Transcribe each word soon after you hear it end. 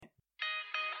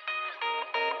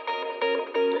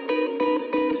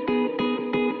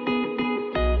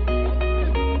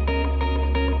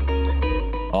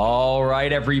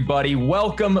right, everybody.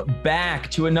 Welcome back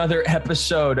to another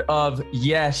episode of,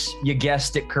 yes, you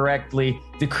guessed it correctly,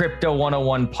 the Crypto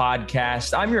 101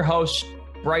 podcast. I'm your host,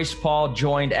 Bryce Paul,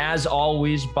 joined as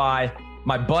always by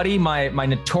my buddy, my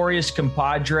notorious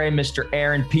compadre, Mr.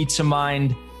 Aaron Pizza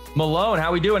Mind Malone.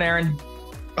 How we doing, Aaron?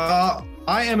 I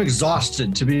am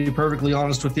exhausted, to be perfectly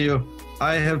honest with you.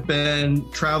 I have been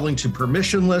traveling to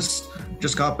permissionless,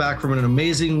 just got back from an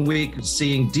amazing week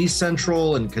seeing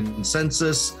Decentral and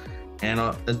Consensus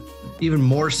and even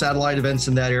more satellite events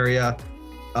in that area.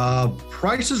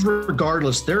 Prices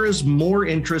regardless, there is more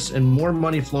interest and more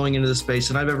money flowing into the space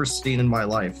than I've ever seen in my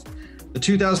life. The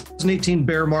 2018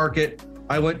 bear market,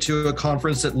 I went to a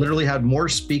conference that literally had more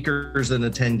speakers than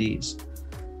attendees.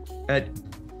 At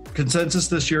Consensus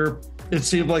this year, it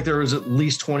seemed like there was at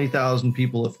least 20,000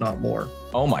 people, if not more.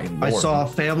 Oh my Lord. I saw a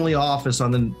family office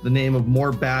on the name of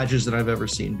more badges than I've ever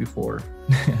seen before.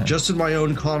 Just in my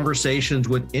own conversations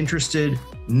with interested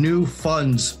new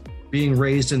funds being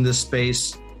raised in this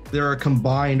space, there are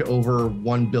combined over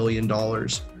 $1 billion.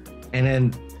 And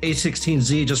then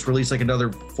A16Z just released like another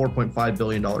 $4.5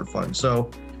 billion fund. So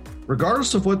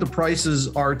regardless of what the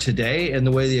prices are today and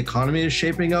the way the economy is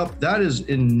shaping up, that is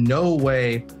in no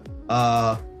way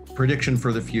prediction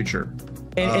for the future.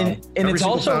 And every it's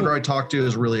single also founder I talk to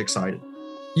is really excited.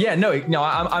 Yeah, no,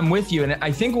 I'm with you. And I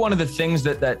think one of the things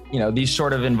that these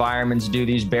sort of environments do,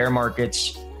 these bear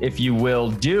markets, if you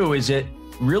will, do is it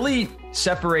really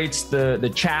separates the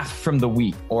chaff from the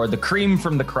wheat, or the cream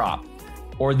from the crop,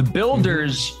 or the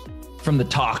builders from the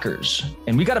talkers.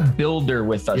 And we got a builder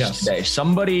with us today,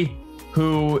 somebody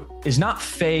who is not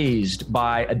fazed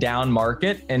by a down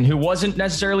market and who wasn't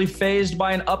necessarily fazed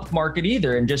by an up market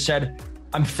either, and just said,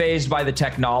 I'm fazed by the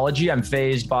technology, I'm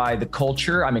fazed by the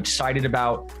culture, I'm excited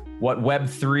about what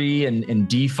Web3 and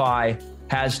DeFi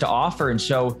has to offer. And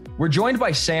so we're joined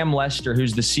by Sam Lester,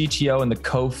 who's the CTO and the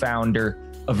co-founder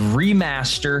of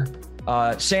Remaster.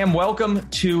 Sam, welcome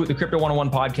to the Crypto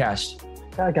 101 podcast.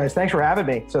 Yeah, guys, thanks for having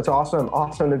me. So it's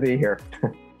awesome to be here.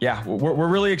 Yeah, we're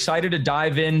really excited to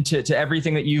dive into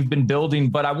everything that you've been building,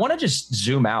 but I want to just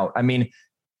zoom out. I mean,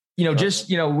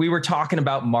 we were talking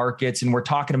about markets and we're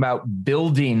talking about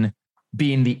building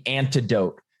being the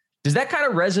antidote. Does that kind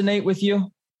of resonate with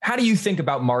you? How do you think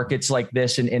about markets like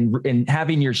this and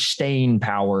having your staying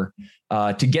power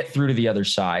to get through to the other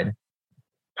side?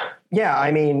 Yeah,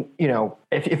 I mean,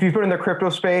 if you've been in the crypto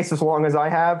space as long as I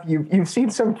have, you've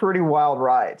seen some pretty wild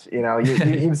rides.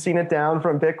 You've seen it down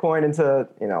from Bitcoin into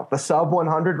the sub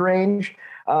 100 range,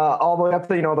 all the way up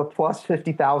to the plus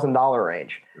 $50,000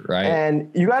 range. Right.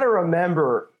 And you got to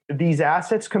remember, these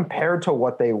assets compared to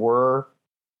what they were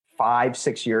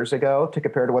 5-6 years ago to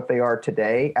compare to what they are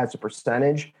today as a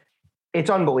percentage, it's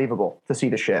unbelievable to see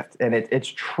the shift. And it's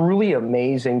truly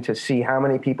amazing to see how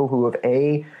many people who have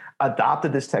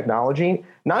adopted this technology,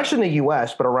 not just in the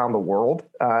US, but around the world,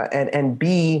 and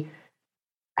B,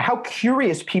 how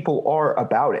curious people are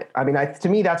about it. I mean, to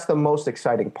me, that's the most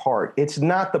exciting part. It's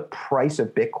not the price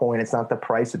of Bitcoin. It's not the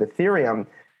price of Ethereum.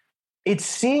 It's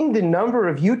seeing the number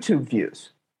of YouTube views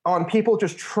on people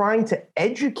just trying to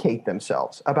educate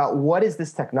themselves about what is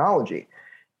this technology.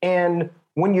 And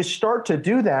when you start to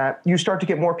do that, you start to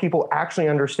get more people actually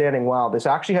understanding, wow, this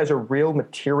actually has a real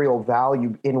material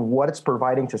value in what it's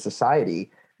providing to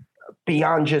society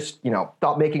beyond just,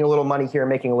 making a little money here,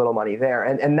 making a little money there.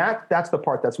 And that's the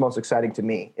part that's most exciting to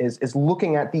me is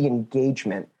looking at the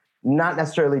engagement, not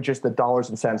necessarily just the dollars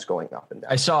and cents going up and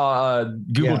down. I saw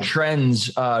Google Trends.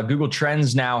 Google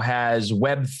Trends now has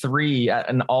Web3 at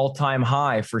an all-time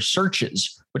high for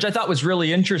searches, which I thought was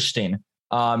really interesting.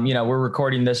 We're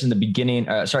recording this in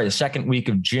the second week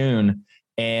of June.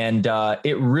 And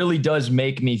it really does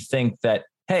make me think that,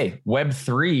 hey,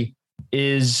 Web3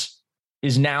 is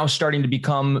now starting to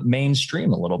become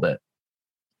mainstream a little bit.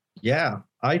 Yeah.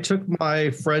 I took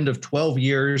my friend of 12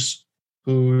 years,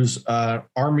 who's an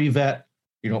Army vet,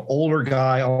 older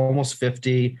guy, almost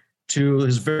 50, to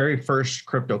his very first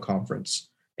crypto conference.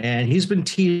 And he's been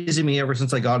teasing me ever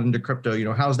since I got into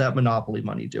crypto, how's that monopoly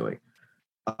money doing?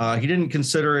 He didn't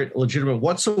consider it legitimate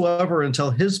whatsoever until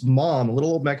his mom, a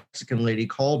little old Mexican lady,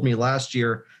 called me last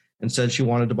year and said she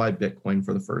wanted to buy Bitcoin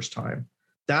for the first time.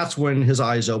 That's when his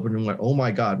eyes opened and went, oh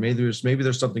my God, maybe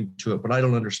there's something to it, but I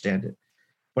don't understand it.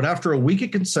 But after a week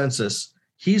at Consensus,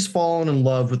 he's fallen in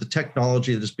love with the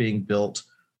technology that is being built.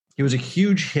 He was a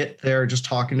huge hit there, just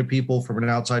talking to people from an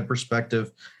outside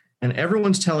perspective. And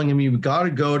everyone's telling him, you've got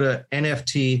to go to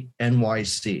NFT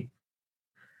NYC.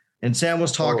 And Sam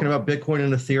was talking about Bitcoin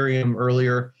and Ethereum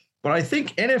earlier, but I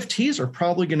think NFTs are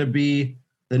probably going to be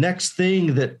the next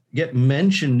thing that get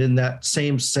mentioned in that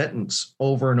same sentence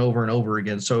over and over and over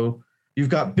again. So You've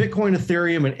got Bitcoin,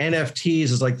 Ethereum, and NFTs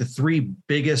as like the three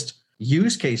biggest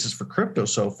use cases for crypto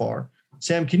so far.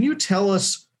 Sam, can you tell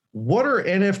us what are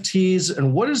NFTs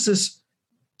and what is this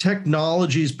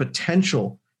technology's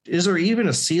potential? Is there even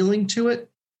a ceiling to it?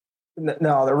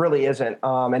 No, there really isn't.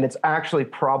 And it's actually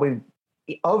probably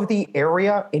of the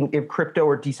area in crypto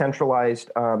or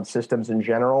decentralized systems in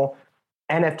general,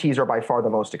 NFTs are by far the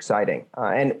most exciting.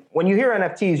 And when you hear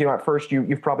NFTs, at first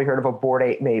you've probably heard of a Bored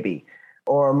Ape maybe,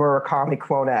 or Murakami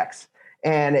Clone X.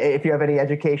 And if you have any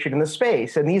education in the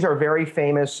space, and these are very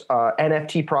famous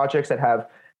NFT projects that have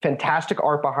fantastic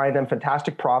art behind them,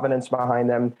 fantastic provenance behind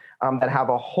them, that have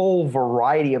a whole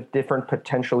variety of different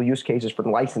potential use cases for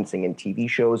licensing in TV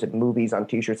shows and movies, on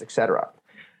t-shirts, etc.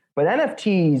 But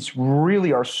NFTs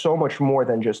really are so much more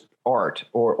than just art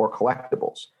or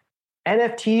collectibles.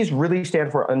 NFTs really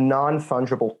stand for a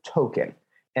non-fungible token.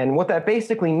 And what that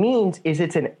basically means is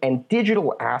it's a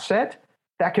digital asset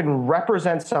that can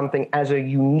represent something as a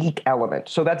unique element.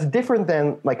 So that's different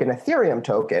than like an Ethereum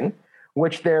token,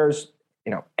 which there's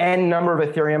N number of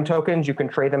Ethereum tokens. You can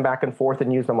trade them back and forth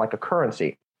and use them like a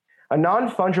currency. A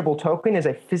non-fungible token is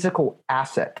a physical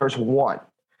asset. There's one.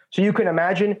 So you can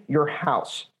imagine your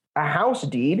house. A house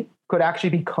deed could actually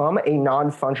become a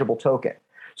non-fungible token.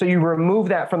 So you remove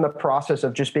that from the process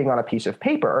of just being on a piece of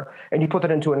paper and you put it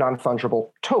into a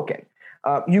non-fungible token.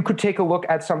 You could take a look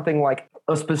at something like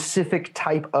a specific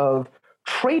type of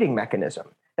trading mechanism.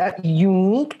 That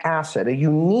unique asset, a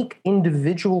unique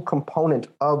individual component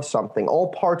of something,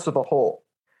 all parts of a whole,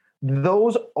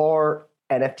 those are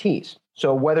NFTs.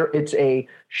 So whether it's a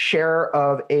share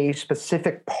of a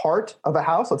specific part of a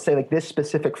house, let's say like this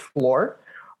specific floor,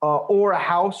 or a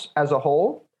house as a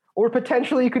whole, or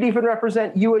potentially you could even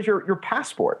represent you as your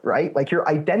passport, right? Like your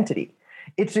identity.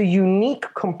 It's a unique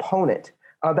component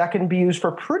that can be used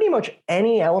for pretty much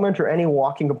any element or any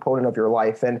walking component of your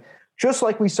life. And just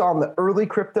like we saw in the early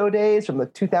crypto days from the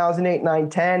 2008, 9,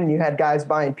 10, you had guys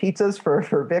buying pizzas for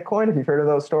Bitcoin, if you've heard of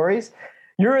those stories.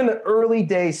 You're in the early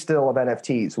days still of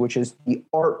NFTs, which is the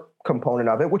art component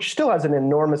of it, which still has an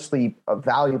enormously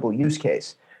valuable use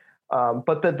case.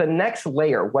 But the next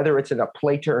layer, whether it's in a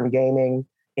play turn gaming,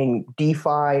 in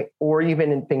DeFi, or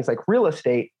even in things like real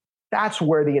estate, that's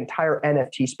where the entire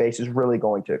NFT space is really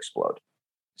going to explode.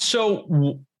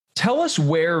 So tell us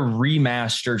where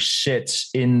Remaster sits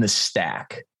in the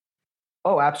stack.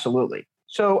 Oh, absolutely.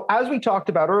 So as we talked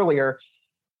about earlier,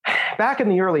 back in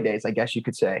the early days, I guess you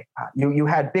could say, you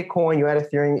had Bitcoin, you had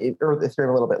Ethereum, or Ethereum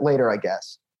a little bit later, I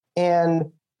guess.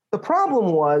 And the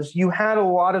problem was you had a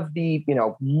lot of the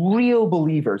real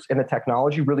believers in the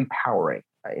technology really powering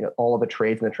all of the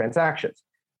trades and the transactions.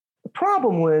 The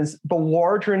problem was the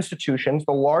larger institutions,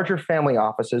 the larger family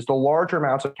offices, the larger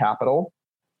amounts of capital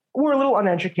were a little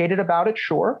uneducated about it,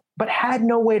 sure, but had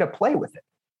no way to play with it.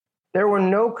 There were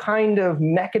no kind of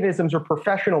mechanisms or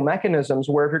professional mechanisms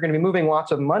where if you're going to be moving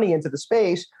lots of money into the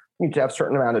space, you need to have a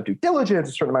certain amount of due diligence,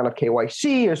 a certain amount of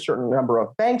KYC, a certain number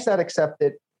of banks that accept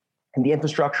it, and the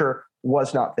infrastructure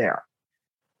was not there.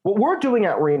 What we're doing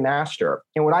at Remaster,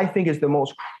 and what I think is the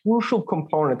most crucial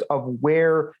component of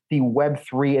where the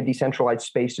Web3 and decentralized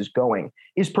space is going,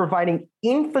 is providing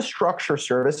infrastructure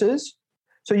services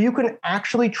so you can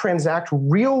actually transact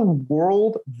real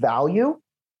world value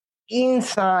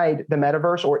inside the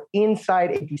metaverse or inside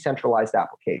a decentralized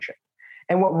application.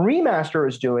 And what Remaster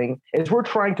is doing is we're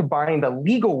trying to bind the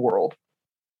legal world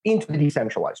into the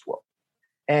decentralized world.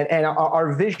 And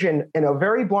our vision, in a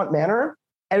very blunt manner,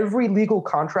 every legal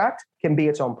contract can be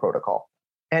its own protocol.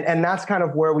 And that's kind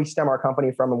of where we stem our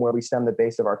company from and where we stem the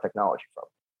base of our technology from.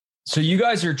 So you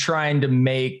guys are trying to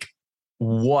make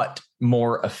what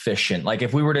more efficient? Like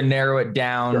if we were to narrow it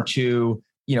down to,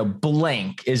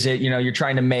 blank, is it, you're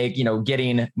trying to make,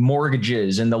 getting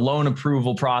mortgages and the loan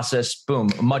approval process, boom,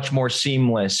 much more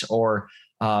seamless, or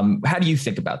how do you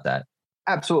think about that?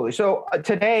 Absolutely. So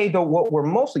today, though, what we're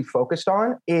mostly focused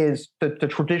on is the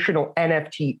traditional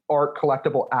NFT art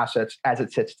collectible assets as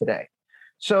it sits today.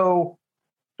 So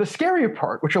the scary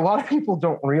part, which a lot of people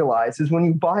don't realize, is when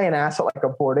you buy an asset like a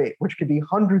Bored Ape, which could be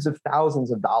hundreds of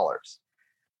thousands of dollars,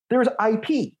 there's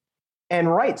IP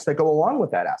and rights that go along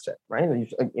with that asset, right?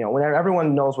 When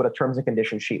everyone knows what a terms and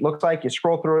conditions sheet looks like, you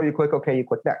scroll through, you click OK, you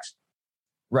click next.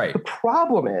 Right. The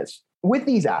problem is with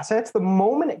these assets, the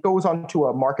moment it goes onto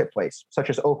a marketplace, such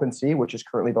as OpenSea, which is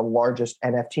currently the largest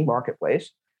NFT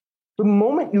marketplace, the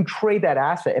moment you trade that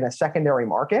asset in a secondary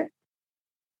market,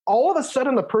 all of a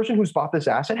sudden the person who's bought this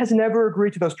asset has never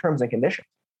agreed to those terms and conditions.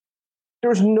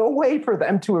 There's no way for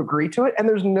them to agree to it, and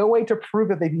there's no way to prove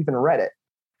that they've even read it.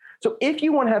 So if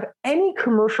you want to have any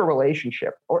commercial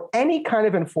relationship or any kind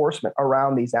of enforcement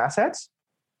around these assets,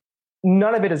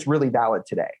 none of it is really valid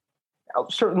today. Now,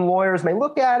 certain lawyers may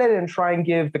look at it and try and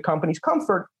give the companies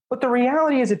comfort, but the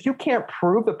reality is if you can't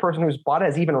prove the person who's bought it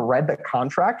has even read the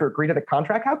contract or agreed to the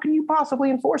contract, how can you possibly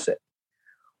enforce it?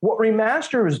 What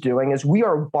Remaster is doing is we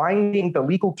are binding the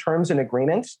legal terms and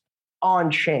agreements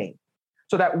on chain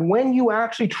so that when you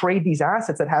actually trade these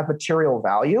assets that have material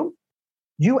value,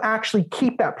 you actually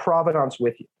keep that provenance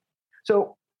with you.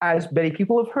 So as many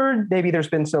people have heard, maybe there's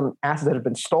been some assets that have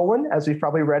been stolen, as we've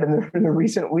probably read in the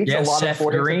recent weeks. Yeah, a lot Seth of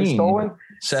Bored Apes have been stolen.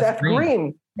 Seth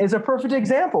Green is a perfect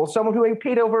example. Someone who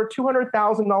paid over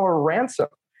 $200,000 ransom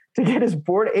to get his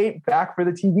Bored Ape back for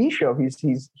the TV show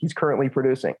he's currently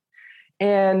producing.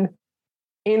 And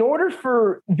in order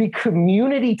for the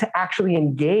community to actually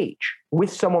engage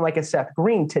with someone like a Seth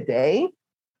Green today,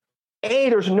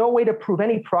 there's no way to prove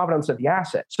any provenance of the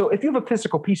asset. So if you have a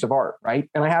physical piece of art, right,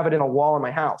 and I have it in a wall in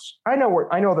my house, I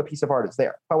know the piece of art is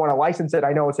there. If I want to license it,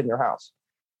 I know it's in your house.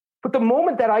 But the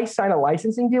moment that I sign a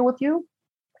licensing deal with you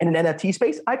in an NFT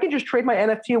space, I can just trade my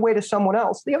NFT away to someone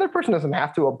else. The other person doesn't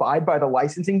have to abide by the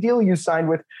licensing deal you signed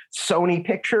with Sony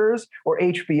Pictures or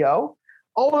HBO.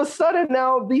 All of a sudden,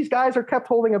 now these guys are kept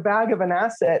holding a bag of an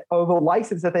asset of a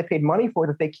license that they paid money for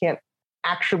that they can't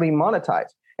actually monetize.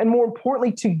 And more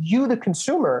importantly, to you, the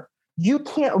consumer, you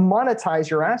can't monetize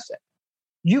your asset.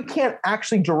 You can't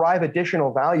actually derive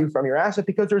additional value from your asset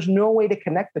because there's no way to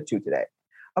connect the two today.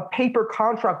 A paper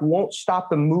contract won't stop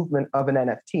the movement of an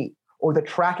NFT or the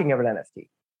tracking of an NFT,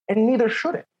 and neither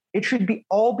should it. It should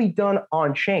all be done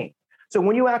on chain. So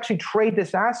when you actually trade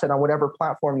this asset on whatever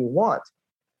platform you want,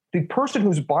 the person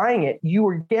who's buying it, you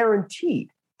are guaranteed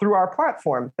through our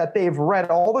platform that they've read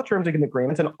all the terms and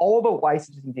agreements and all the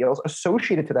licensing deals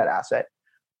associated to that asset.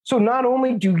 So not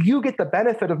only do you get the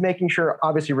benefit of making sure,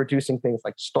 obviously reducing things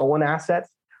like stolen assets,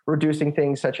 reducing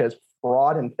things such as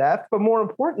fraud and theft, but more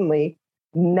importantly,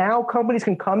 now companies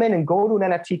can come in and go to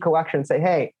an NFT collection and say,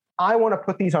 hey, I want to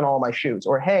put these on all my shoes,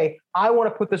 or hey, I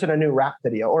want to put this in a new rap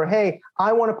video, or hey,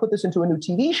 I want to put this into a new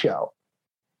TV show.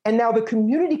 And now the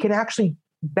community can actually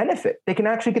benefit. They can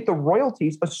actually get the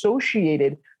royalties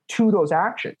associated to those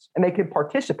actions and they can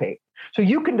participate. So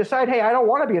you can decide, hey, I don't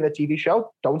want to be in the TV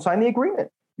show. Don't sign the agreement.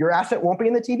 Your asset won't be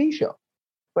in the TV show.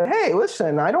 But hey,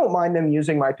 listen, I don't mind them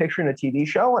using my picture in a TV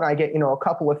show and I get, a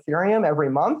couple of Ethereum every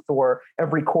month or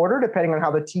every quarter, depending on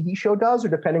how the TV show does or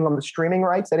depending on the streaming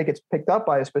rights that it gets picked up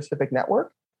by a specific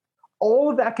network. All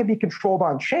of that can be controlled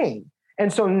on chain.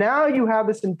 And so now you have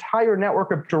this entire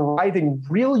network of deriving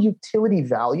real utility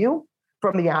value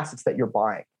from the assets that you're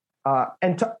buying.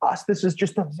 And to us, this is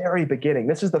just the very beginning.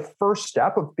 This is the first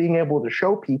step of being able to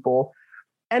show people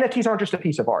NFTs aren't just a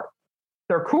piece of art.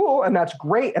 They're cool and that's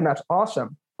great and that's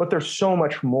awesome, but there's so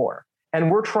much more.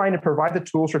 And we're trying to provide the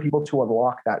tools for people to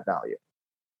unlock that value.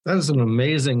 That is an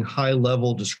amazing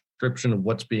high-level description of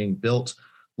what's being built.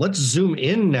 Let's zoom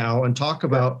in now and talk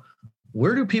about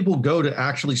where do people go to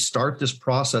actually start this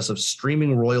process of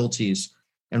streaming royalties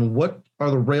and what are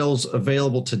the rails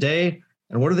available today?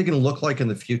 And what are they going to look like in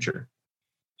the future?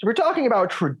 So we're talking about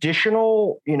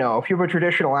traditional, if you have a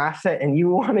traditional asset and you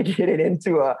want to get it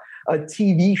into a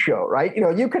TV show, right?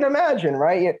 You can imagine,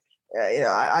 right?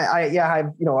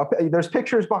 There's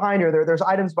pictures behind you. There's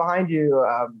items behind you,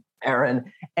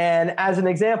 Aaron. And as an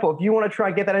example, if you want to try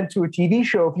and get that into a TV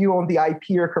show, if you own the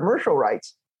IP or commercial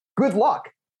rights, good luck.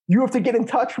 You have to get in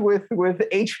touch with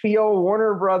HBO,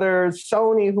 Warner Brothers,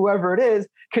 Sony, whoever it is,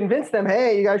 convince them,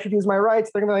 hey, you guys should use my rights.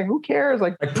 They're going to be like, who cares?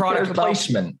 Like product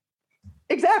placement.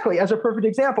 Exactly, as a perfect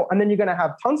example. And then you're going to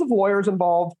have tons of lawyers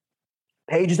involved,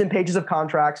 pages and pages of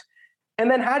contracts.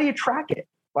 And then how do you track it?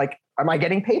 Like, am I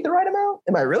getting paid the right amount?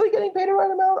 Am I really getting paid the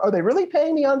right amount? Are they really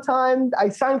paying me on time? I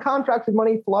sign contracts with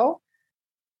money flow.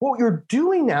 What you're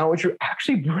doing now is you're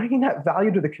actually bringing that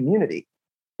value to the community.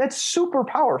 That's super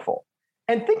powerful.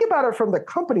 And think about it from the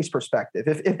company's perspective.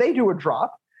 If they do a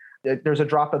drop, there's a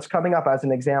drop that's coming up as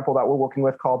an example that we're working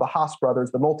with called the Haas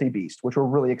Brothers, the Multi-Beast, which we're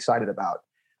really excited about.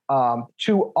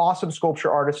 Two awesome sculpture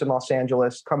artists in Los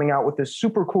Angeles coming out with this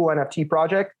super cool NFT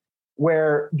project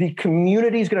where the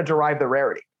community is going to derive the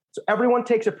rarity. So everyone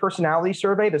takes a personality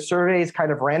survey. The survey is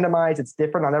kind of randomized. It's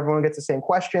different. Not everyone gets the same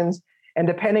questions. And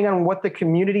depending on what the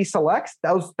community selects,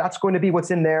 that's going to be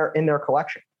what's in their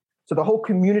collection. So the whole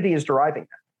community is deriving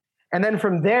that. And then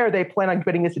from there, they plan on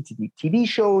putting this into TV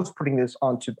shows, putting this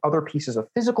onto other pieces of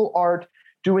physical art,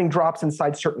 doing drops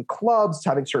inside certain clubs,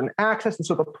 having certain access. And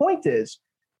so the point is,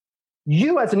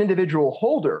 you as an individual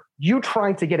holder, you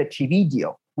trying to get a TV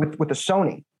deal with a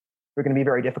Sony, they're going to be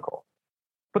very difficult.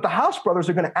 But the Haas Brothers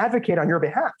are going to advocate on your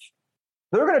behalf.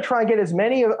 They're going to try and get as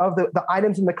many of the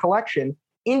items in the collection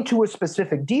into a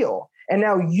specific deal. And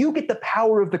now you get the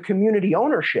power of the community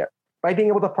ownership by being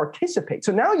able to participate.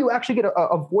 So now you actually get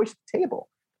a voice at the table.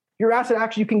 Your asset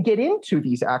actually, you can get into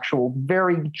these actual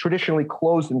very traditionally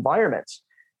closed environments.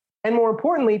 And more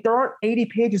importantly, there aren't 80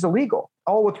 pages of legal.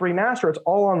 All with Remaster, it's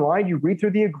all online. You read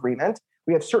through the agreement.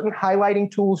 We have certain highlighting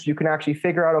tools. You can actually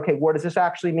figure out, okay, what does this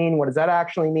actually mean? What does that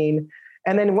actually mean?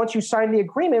 And then once you sign the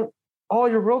agreement, all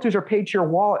your royalties are paid to your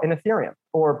wallet in Ethereum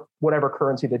or whatever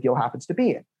currency the deal happens to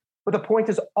be in. But the point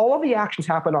is, all of the actions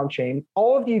happen on chain,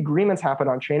 all of the agreements happen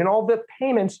on chain, and all the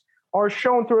payments are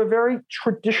shown through a very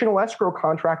traditional escrow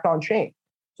contract on chain.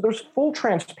 So there's full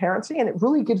transparency, and it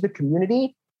really gives the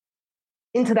community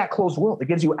into that closed world. It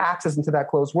gives you access into that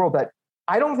closed world that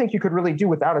I don't think you could really do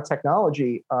without a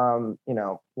technology,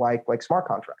 like smart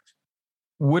contracts.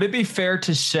 Would it be fair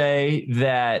to say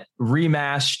that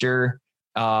Remaster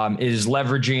is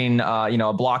leveraging,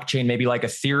 a blockchain, maybe like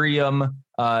Ethereum,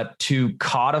 to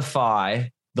codify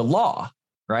the law,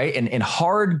 right? And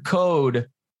hard code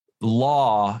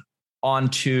law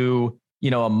onto,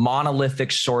 a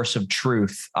monolithic source of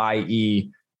truth,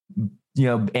 i.e.,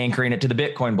 anchoring it to the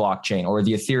Bitcoin blockchain or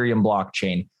the Ethereum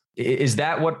blockchain. Is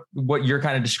that what you're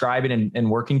kind of describing and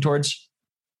working towards?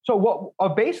 So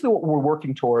basically what we're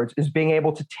working towards is being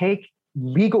able to take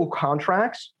legal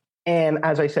contracts. And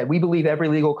as I said, we believe every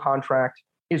legal contract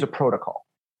is a protocol.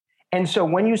 And so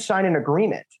when you sign an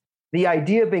agreement, the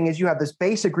idea being is you have this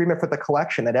base agreement for the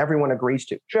collection that everyone agrees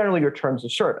to, generally your terms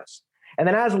of service. And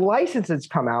then as licenses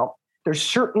come out, there's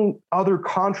certain other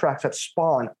contracts that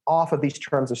spawn off of these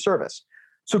terms of service.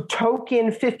 So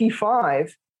token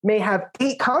 55 may have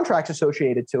 8 contracts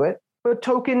associated to it, but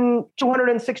token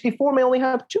 264 may only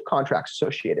have 2 contracts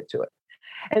associated to it.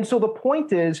 And so the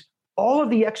point is, all of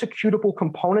the executable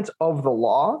components of the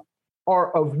law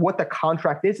are of what the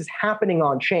contract is happening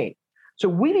on chain. So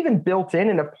we've even built in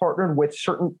and have partnered with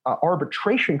certain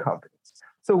arbitration companies.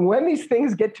 So when these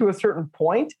things get to a certain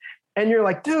point and you're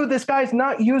like, dude, this guy's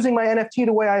not using my NFT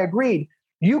the way I agreed,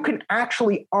 you can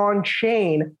actually on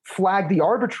chain flag the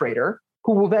arbitrator,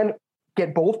 who will then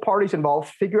get both parties involved,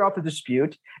 figure out the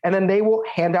dispute, and then they will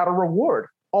hand out a reward,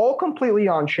 all completely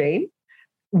on chain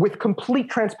with complete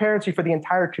transparency for the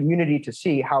entire community to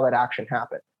see how that action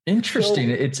happened. Interesting.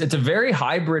 So, it's a very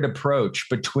hybrid approach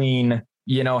between,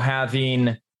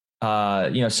 having,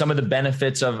 some of the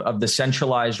benefits of the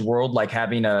centralized world, like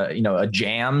having a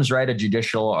JAMS, right? A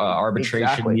judicial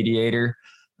arbitration mediator.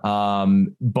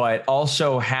 But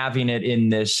also having it in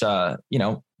this,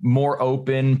 more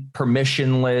open,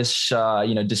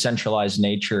 permissionless, decentralized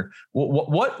nature.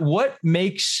 What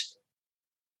makes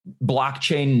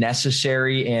blockchain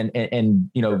necessary and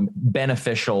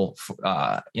beneficial,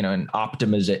 and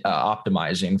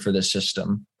optimizing for this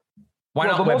system? Why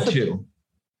not Web 2?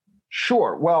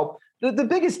 Sure. Well, the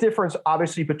biggest difference,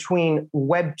 obviously, between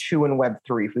Web 2 and Web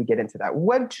 3, if we get into that,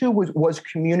 Web 2 was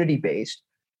community-based,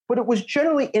 but it was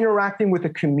generally interacting with a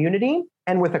community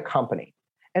and with a company.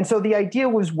 And so the idea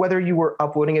was whether you were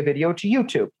uploading a video to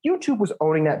YouTube, YouTube was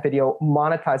owning that video,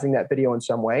 monetizing that video in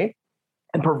some way,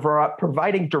 and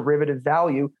providing derivative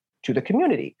value to the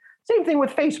community. Same thing with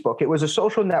Facebook. It was a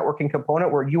social networking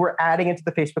component where you were adding into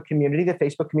the Facebook community. The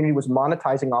Facebook community was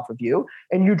monetizing off of you,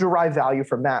 and you derive value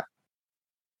from that.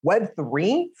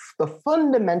 Web3, the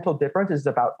fundamental difference is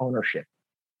about ownership.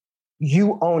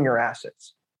 You own your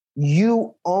assets.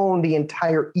 You own the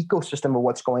entire ecosystem of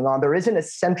what's going on. There isn't a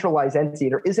centralized entity.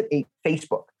 There isn't a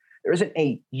Facebook. There isn't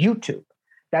a YouTube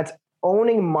that's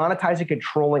owning, monetizing,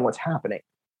 controlling what's happening.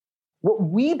 What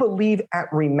we believe at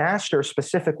Remaster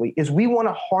specifically is we want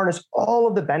to harness all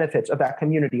of the benefits of that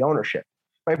community ownership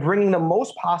by bringing the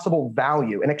most possible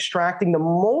value and extracting the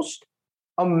most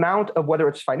amount of, whether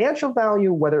it's financial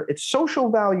value, whether it's social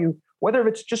value, whether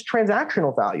it's just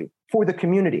transactional value for the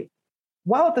community,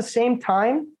 while at the same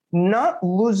time not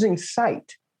losing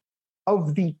sight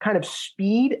of the kind of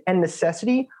speed and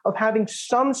necessity of having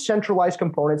some centralized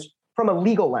components from a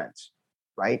legal lens,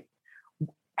 right?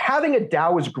 Having a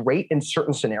DAO is great in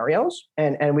certain scenarios,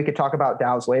 and we could talk about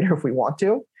DAOs later if we want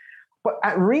to. But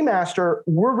at Remaster,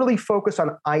 we're really focused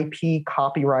on IP,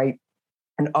 copyright,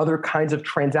 and other kinds of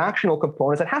transactional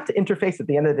components that have to interface at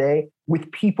the end of the day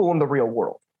with people in the real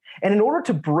world. And in order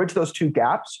to bridge those two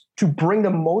gaps, to bring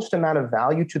the most amount of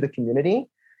value to the community,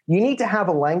 you need to have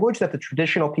a language that the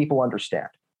traditional people understand.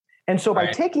 And so by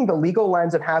taking the legal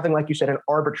lens of having, like you said, an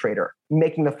arbitrator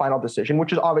making the final decision,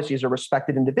 which is obviously is a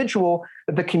respected individual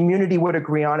that the community would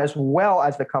agree on as well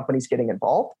as the companies getting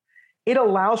involved, it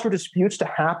allows for disputes to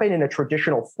happen in a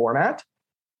traditional format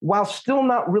while still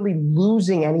not really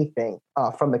losing anything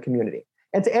from the community.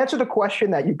 And to answer the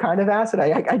question that you kind of asked, and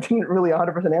I didn't really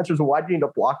 100% answer, is why do you need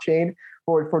a blockchain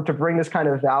to bring this kind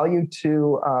of value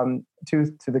to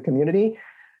the community?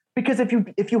 Because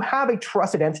if you have a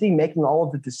trusted entity making all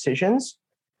of the decisions,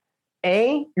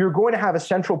 you're going to have a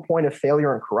central point of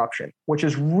failure and corruption, which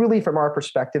is really, from our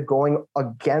perspective, going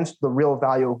against the real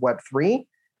value of Web3,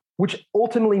 which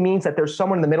ultimately means that there's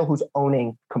someone in the middle who's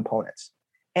owning components.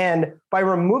 And by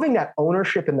removing that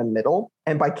ownership in the middle,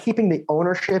 and by keeping the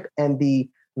ownership and the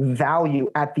value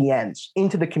at the ends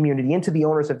into the community, into the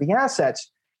owners of the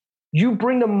assets, you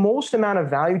bring the most amount of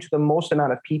value to the most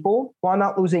amount of people while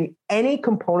not losing any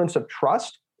components of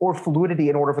trust or fluidity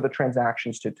in order for the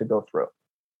transactions to go through.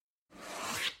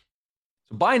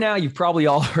 By now, you've probably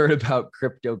all heard about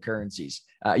cryptocurrencies.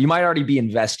 You might already be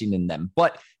investing in them,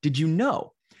 but did you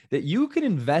know that you can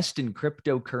invest in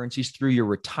cryptocurrencies through your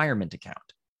retirement account?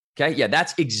 Okay, yeah,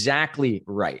 that's exactly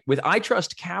right. With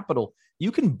iTrust Capital,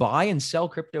 you can buy and sell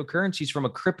cryptocurrencies from a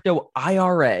crypto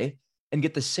IRA and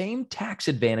get the same tax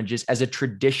advantages as a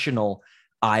traditional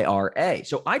IRA.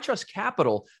 So iTrust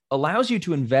Capital allows you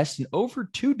to invest in over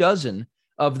 24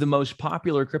 of the most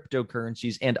popular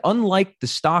cryptocurrencies. And unlike the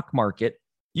stock market,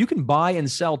 you can buy and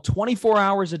sell 24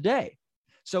 hours a day.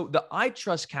 So the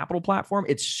iTrust Capital platform,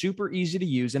 it's super easy to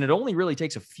use, and it only really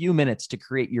takes a few minutes to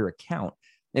create your account.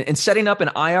 And setting up an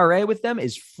IRA with them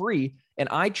is free, and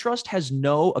iTrust has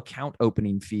no account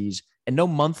opening fees and no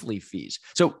monthly fees.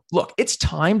 So look, it's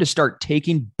time to start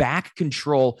taking back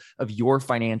control of your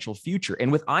financial future.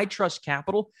 And with iTrust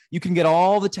Capital, you can get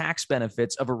all the tax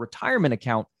benefits of a retirement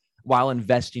account while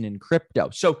investing in crypto.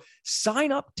 So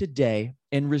sign up today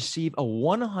and receive a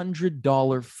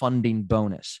 $100 funding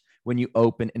bonus when you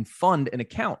open and fund an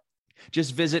account.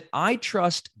 Just visit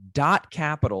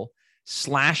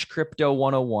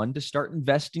itrust.capital/crypto101 to start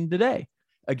investing today.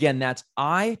 Again, that's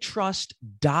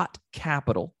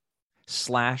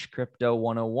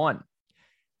itrust.capital/crypto101.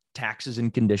 Taxes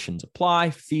and conditions apply,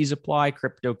 fees apply.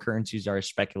 Cryptocurrencies are a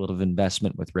speculative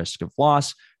investment with risk of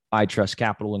loss. iTrust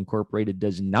Capital Incorporated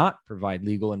does not provide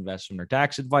legal investment or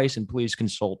tax advice, and please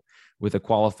consult with a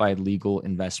qualified legal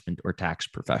investment or tax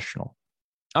professional.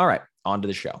 All right, on to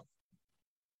the show.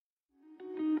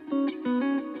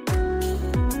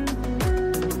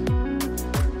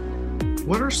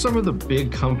 What are some of the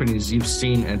big companies you've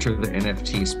seen enter the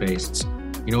NFT space?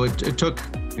 It took,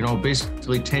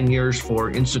 basically 10 years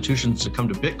for institutions to come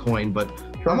to Bitcoin, but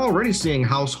I'm already seeing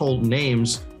household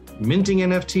names minting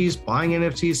NFTs, buying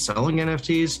NFTs, selling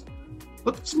NFTs.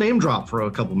 Let's name drop for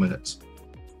a couple minutes.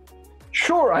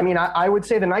 Sure. I mean, I would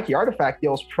say the Nike Artifact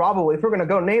deal is probably, if we're going to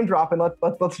go name drop, and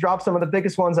let's drop some of the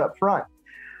biggest ones up front.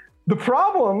 The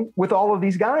problem with all of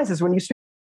these guys is when you see.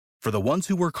 For the ones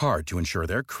who work hard to ensure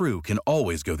their crew can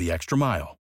always go the extra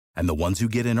mile, and the ones who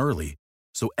get in early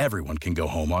so everyone can go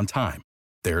home on time,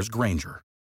 there's Grainger,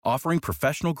 offering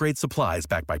professional-grade supplies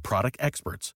backed by product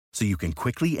experts so you can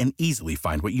quickly and easily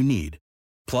find what you need.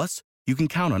 Plus, you can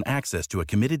count on access to a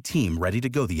committed team ready to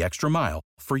go the extra mile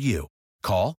for you.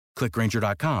 Call, click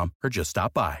Grainger.com, or just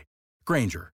stop by.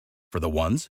 Grainger, for the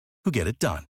ones who get it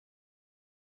done.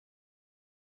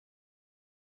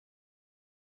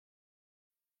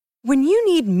 When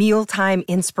you need mealtime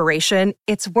inspiration,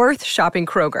 it's worth shopping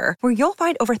Kroger, where you'll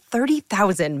find over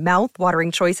 30,000 mouth-watering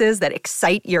choices that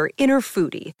excite your inner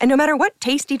foodie. And no matter what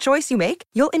tasty choice you make,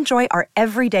 you'll enjoy our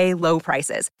everyday low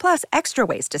prices, plus extra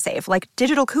ways to save, like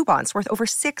digital coupons worth over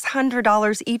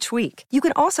 $600 each week. You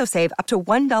can also save up to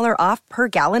 $1 off per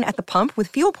gallon at the pump with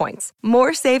fuel points.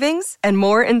 More savings and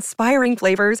more inspiring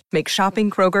flavors make shopping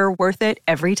Kroger worth it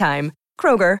every time.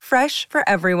 Kroger, fresh for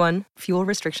everyone. Fuel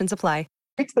restrictions apply.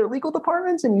 To their legal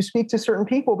departments and you speak to certain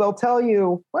people, they'll tell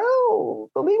you,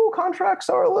 well, the legal contracts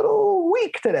are a little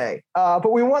weak today,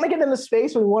 but we want to get in the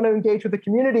space and we want to engage with the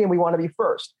community and we want to be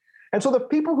first. And so the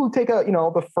people who take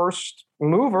the first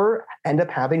mover end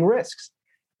up having risks.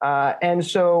 And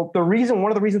so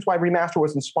one of the reasons why Remaster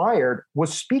was inspired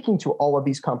was speaking to all of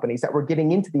these companies that were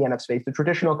getting into the NFT space, the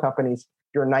traditional companies,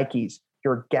 your Nikes,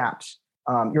 your Gaps,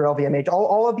 your LVMH,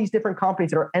 all of these different companies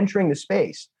that are entering the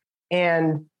space.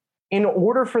 And in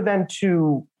order for them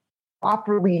to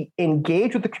properly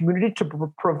engage with the community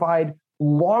to provide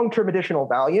long-term additional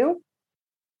value,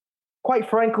 quite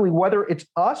frankly, whether it's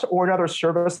us or another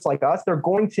service like us, they're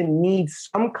going to need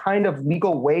some kind of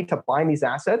legal way to bind these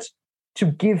assets to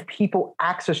give people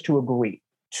access to agree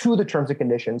to the terms and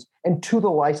conditions and to the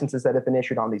licenses that have been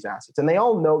issued on these assets. And they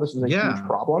all know this is a huge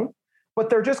problem, but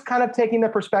they're just kind of taking the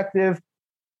perspective,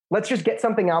 let's just get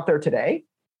something out there today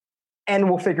and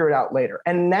we'll figure it out later.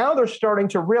 And now they're starting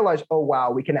to realize, oh, wow,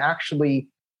 we can actually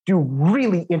do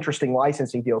really interesting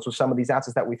licensing deals with some of these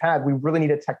assets that we've had. We really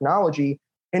need a technology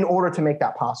in order to make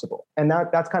that possible. And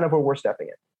that's kind of where we're stepping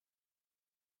in.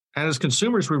 And as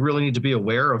consumers, we really need to be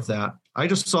aware of that. I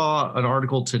just saw an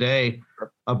article today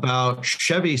about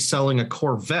Chevy selling a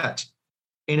Corvette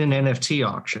in an NFT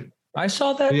auction. I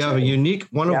saw that. You have a unique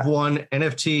one-of-one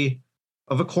NFT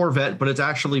of a Corvette, but it's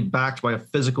actually backed by a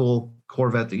physical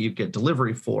Corvette that you get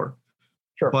delivery for.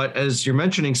 Sure. But as you're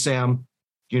mentioning, Sam,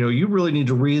 you really need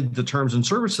to read the terms and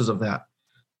services of that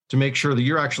to make sure that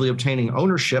you're actually obtaining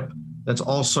ownership that's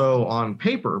also on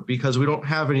paper, because we don't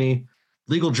have any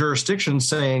legal jurisdiction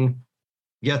saying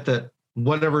yet that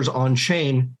whatever's on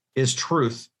chain is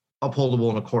truth upholdable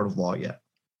in a court of law yet.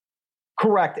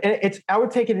 Correct. And I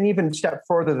would take it an even step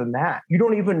further than that. You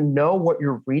don't even know what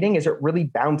you're reading. Is it really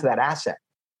bound to that asset?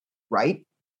 Right?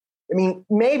 I mean,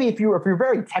 maybe if you're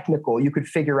very technical, you could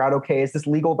figure out, okay, is this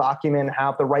legal document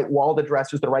have the right wallet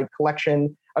addresses, the right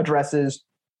collection addresses,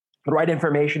 the right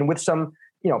information with some,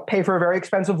 pay for a very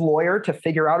expensive lawyer to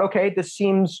figure out, okay, this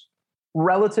seems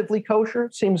relatively kosher,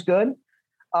 seems good.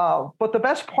 But the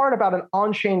best part about an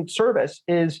on-chain service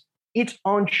is it's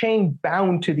on-chain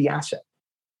bound to the asset.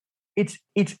 It's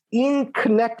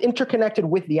interconnected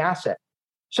with the asset.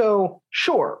 So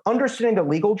sure, understanding the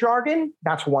legal jargon,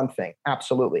 that's one thing,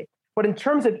 absolutely. But in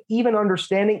terms of even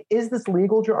understanding, is this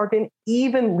legal jargon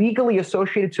even legally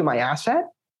associated to my asset?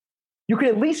 You can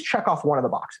at least check off one of the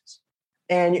boxes.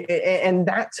 And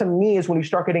that to me is when you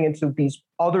start getting into these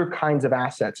other kinds of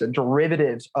assets and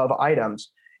derivatives of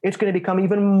items, it's going to become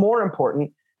even more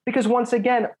important because once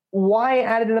again, why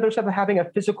added another step of having a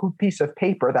physical piece of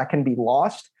paper that can be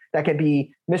lost, that can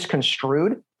be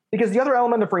misconstrued? Because the other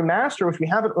element of remaster, which we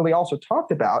haven't really also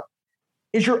talked about,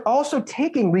 is you're also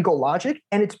taking legal logic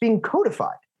and it's being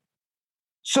codified.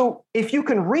 So if you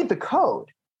can read the code,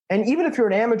 and even if you're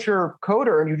an amateur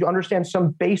coder and you understand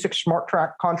some basic smart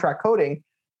contract coding,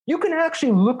 you can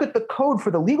actually look at the code for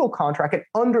the legal contract and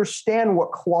understand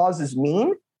what clauses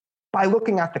mean by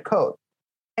looking at the code.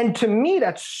 And to me,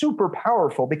 that's super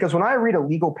powerful because when I read a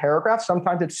legal paragraph,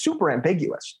 sometimes it's super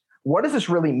ambiguous. What does this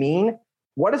really mean?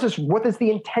 What is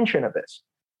the intention of this?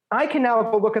 I can now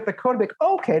go look at the code and be like,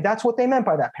 okay, that's what they meant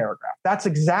by that paragraph. That's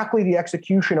exactly the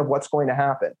execution of what's going to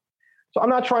happen. So I'm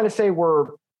not trying to say we're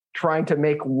trying to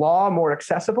make law more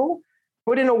accessible,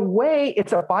 but in a way,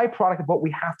 it's a byproduct of what we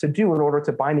have to do in order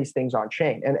to bind these things on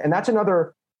chain. And that's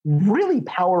another really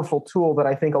powerful tool that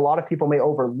I think a lot of people may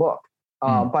overlook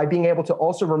by being able to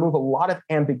also remove a lot of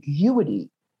ambiguity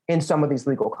in some of these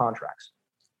legal contracts.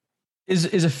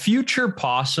 Is a future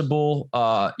possible,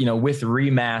 with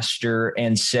Remaster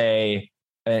and say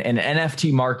an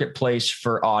NFT marketplace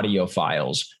for audio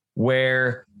files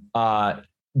where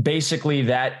basically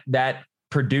that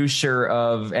producer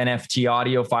of NFT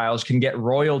audio files can get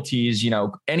royalties,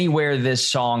 anywhere this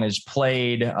song is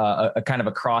played kind of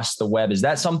across the web? Is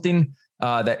that something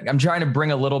that I'm trying to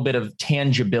bring a little bit of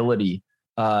tangibility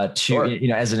to, sure,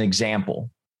 as an example?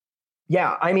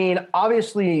 Yeah, I mean,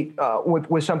 obviously,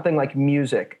 with something like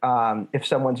music, if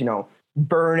someone's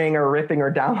burning or ripping or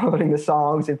downloading the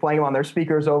songs and playing them on their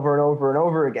speakers over and over and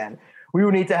over again, we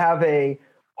would need to have a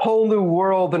whole new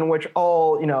world in which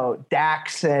all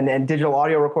DACs and digital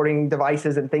audio recording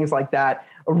devices and things like that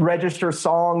register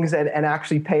songs and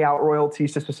actually pay out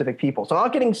royalties to specific people. So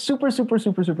not getting super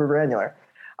granular.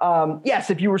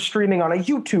 Yes, if you were streaming on a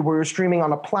YouTube or you're streaming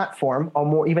on a platform, or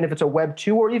more, even if it's a Web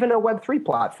 2 or even a Web 3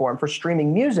 platform for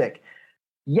streaming music,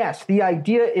 yes, the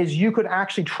idea is you could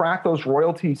actually track those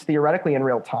royalties theoretically in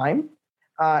real time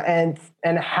and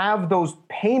have those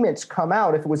payments come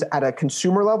out if it was at a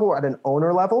consumer level or at an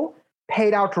owner level,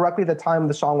 paid out directly at the time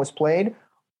the song was played.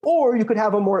 Or you could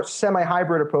have a more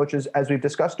semi-hybrid approach, as we've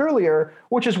discussed earlier,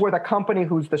 which is where the company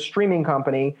who's the streaming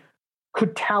company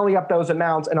could tally up those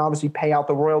amounts and obviously pay out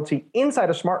the royalty inside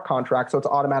a smart contract, so it's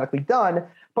automatically done,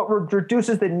 but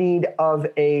reduces the need of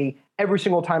every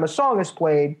single time a song is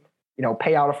played,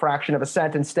 pay out a fraction of a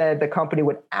cent. Instead, the company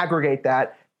would aggregate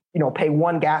that, pay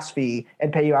one gas fee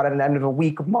and pay you out at the end of a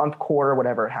week, month, quarter,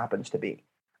 whatever it happens to be.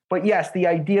 But yes, the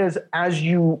idea is as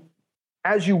you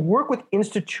work with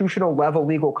institutional level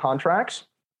legal contracts,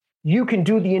 you can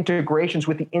do the integrations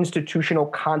with the institutional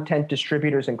content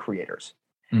distributors and creators.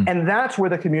 And that's where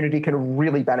the community can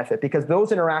really benefit because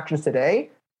those interactions today,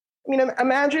 I mean,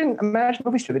 imagine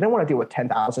movie studio. They don't want to deal with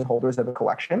 10,000 holders of a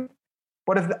collection.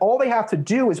 But if all they have to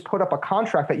do is put up a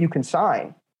contract that you can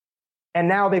sign, and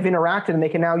now they've interacted and they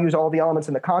can now use all the elements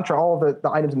in the contract, all of the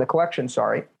items in the collection,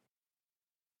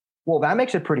 well, that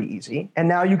makes it pretty easy. And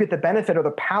now you get the benefit or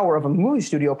the power of a movie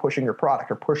studio pushing your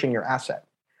product or pushing your asset.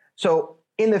 So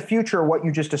in the future, what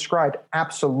you just described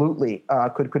absolutely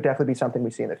could definitely be something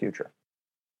we see in the future.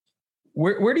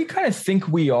 Where do you kind of think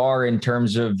we are in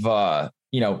terms of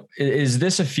is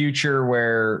this a future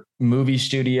where movie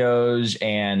studios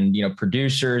and,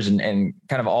 producers and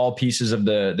kind of all pieces of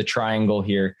the triangle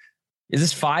here, is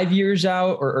this 5 years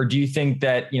out, or do you think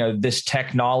that, this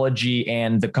technology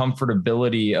and the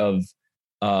comfortability of,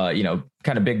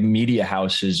 kind of big media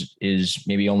houses is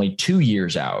maybe only 2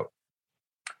 years out?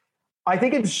 I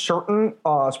think in certain,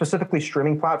 specifically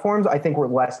streaming platforms, I think we're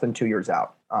less than 2 years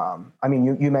out.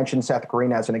 You mentioned Seth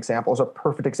Green as an example, as a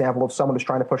perfect example of someone who's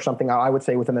trying to push something out, I would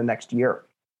say within the next year.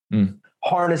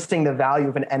 Harnessing the value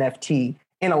of an NFT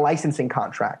in a licensing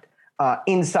contract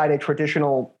inside a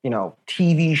traditional,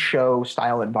 TV show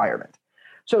style environment.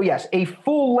 So yes, a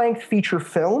full length feature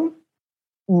film,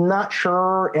 not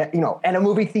sure, and a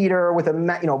movie theater with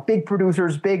big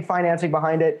producers, big financing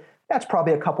behind it. That's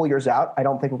probably a couple years out. I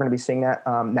don't think we're going to be seeing that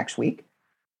next week.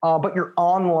 But your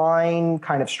online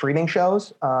kind of streaming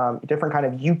shows, different kind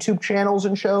of YouTube channels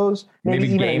and shows, maybe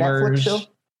even gamers. A Netflix show.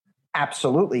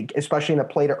 Absolutely, especially in the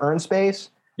play to earn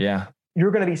space. Yeah.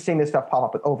 You're going to be seeing this stuff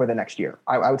pop up over the next year.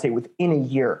 I would say within a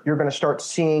year, you're going to start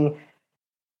seeing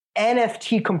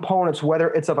NFT components, whether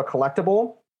it's of a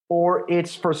collectible or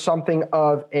it's for something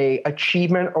of a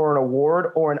achievement or an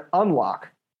award or an unlock.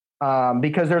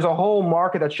 Because there's a whole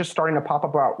market that's just starting to pop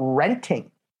up about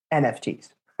renting NFTs,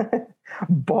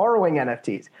 borrowing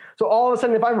NFTs. So all of a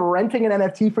sudden, if I'm renting an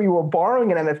NFT for you or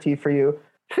borrowing an NFT for you,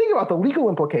 think about the legal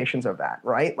implications of that,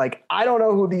 right? Like, I don't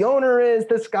know who the owner is.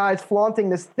 This guy's flaunting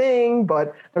this thing,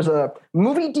 but there's a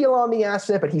movie deal on the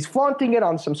asset, but he's flaunting it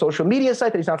on some social media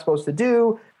site that he's not supposed to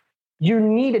do. You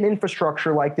need an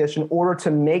infrastructure like this in order to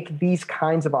make these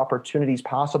kinds of opportunities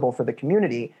possible for the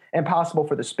community and possible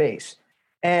for the space.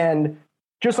 And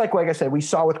just like I said, we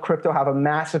saw with crypto have a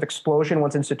massive explosion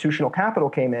once institutional capital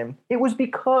came in. It was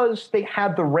because they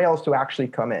had the rails to actually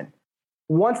come in.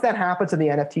 Once that happens in the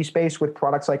NFT space with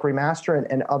products like Remaster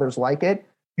and others like it,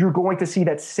 you're going to see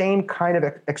that same kind of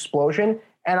explosion.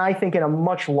 And I think in a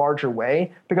much larger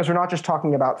way, because we're not just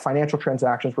talking about financial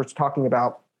transactions, we're talking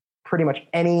about pretty much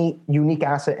any unique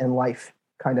asset in life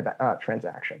kind of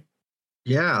transaction.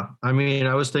 Yeah. I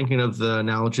was thinking of the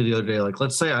analogy the other day, like,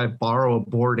 let's say I borrow a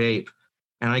Bored Ape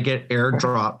and I get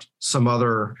airdropped some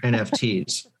other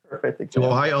NFTs. Perfect. Do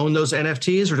I own those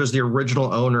NFTs, or does the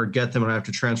original owner get them and I have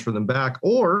to transfer them back?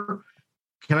 Or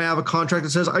can I have a contract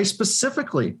that says I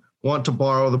specifically want to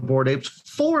borrow the Bored Apes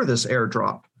for this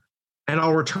airdrop and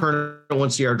I'll return it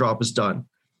once the airdrop is done?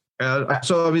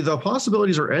 So the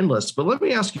possibilities are endless. But let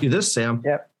me ask you this, Sam.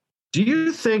 Yep. Do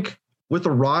you think with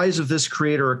the rise of this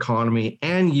creator economy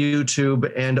and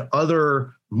YouTube and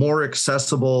other more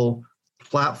accessible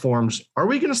platforms, are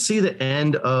we going to see the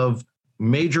end of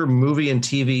major movie and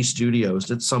TV studios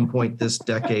at some point this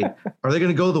decade? Are they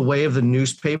going to go the way of the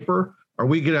newspaper? Are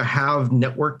we going to have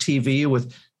network TV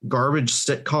with garbage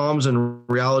sitcoms and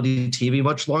reality TV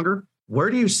much longer? Where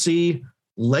do you see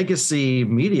legacy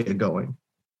media going?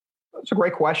 That's a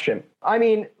great question.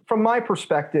 From my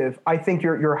perspective, I think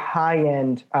your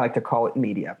high-end, I like to call it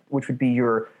media, which would be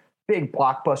your big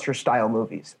blockbuster style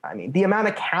movies. The amount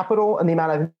of capital and the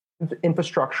amount of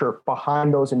infrastructure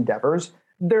behind those endeavors,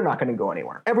 they're not going to go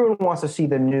anywhere. Everyone wants to see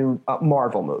the new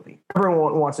Marvel movie.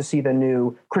 Everyone wants to see the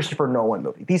new Christopher Nolan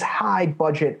movie. These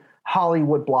high-budget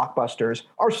Hollywood blockbusters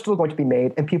are still going to be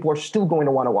made, and people are still going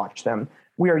to want to watch them.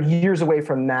 We are years away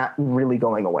from that really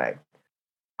going away.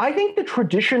 I think the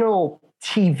traditional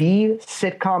TV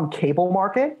sitcom cable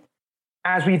market,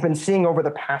 as we've been seeing over the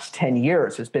past 10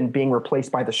 years, has been being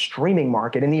replaced by the streaming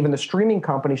market, and even the streaming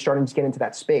companies starting to get into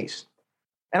that space.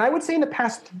 And I would say in the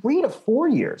past 3 to 4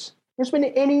 years, there's been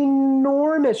an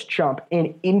enormous jump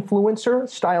in influencer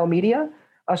style media,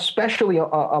 especially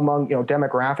among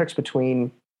demographics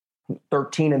between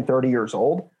 13 and 30 years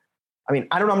old. I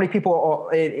don't know how many people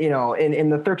in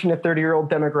the 13 to 30-year-old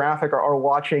demographic are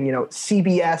watching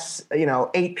CBS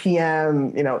 8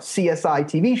 p.m. CSI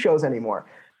TV shows anymore.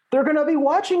 They're going to be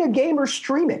watching a gamer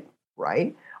streaming,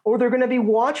 right? Or they're going to be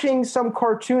watching some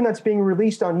cartoon that's being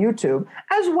released on YouTube,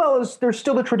 as well as there's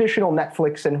still the traditional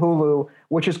Netflix and Hulu,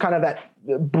 which is kind of that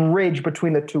bridge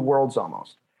between the two worlds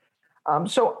almost.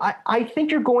 So I think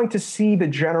you're going to see the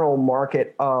general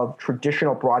market of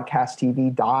traditional broadcast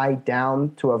TV die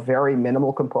down to a very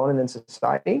minimal component in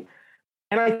society.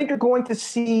 And I think you're going to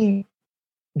see,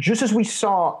 just as we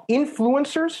saw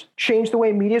influencers change the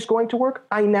way media is going to work,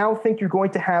 I now think you're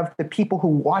going to have the people who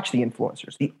watch the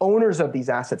influencers, the owners of these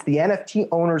assets, the NFT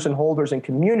owners and holders and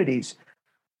communities,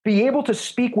 be able to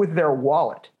speak with their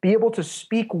wallet, be able to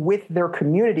speak with their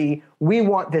community. We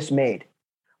want this made.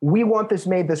 We want this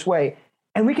made this way.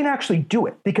 And we can actually do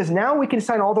it, because now we can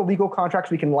sign all the legal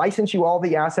contracts. We can license you all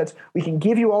the assets. We can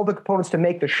give you all the components to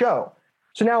make the show.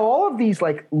 So now all of these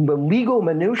like the legal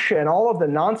minutia and all of the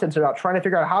nonsense about trying to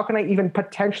figure out how can I even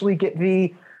potentially get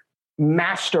the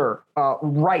master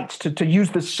rights to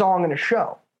use this song in a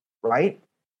show, right?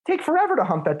 Take forever to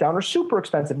hunt that down or super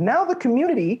expensive. Now the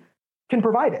community can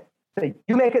provide it. Say,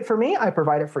 you make it for me, I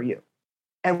provide it for you.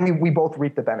 And we both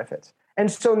reap the benefits.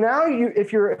 And so now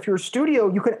if you're a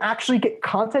studio, you can actually get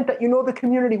content that you know the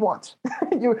community wants.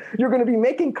 You're going to be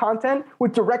making content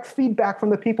with direct feedback from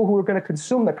the people who are going to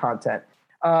consume the content.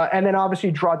 And then obviously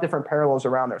draw different parallels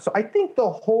around there. So I think the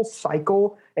whole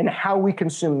cycle and how we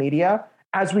consume media,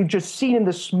 as we've just seen in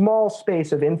the small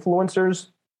space of influencers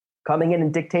coming in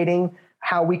and dictating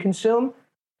how we consume,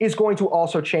 is going to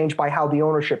also change by how the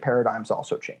ownership paradigms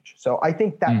also change. So I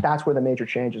think that's where the major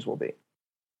changes will be.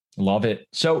 Love it.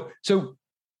 So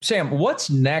Sam, what's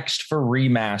next for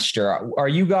Remaster? Are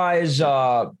you guys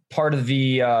part of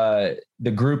the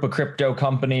group of crypto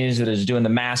companies that is doing the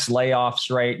mass layoffs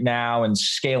right now and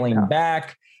scaling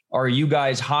back? Are you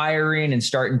guys hiring and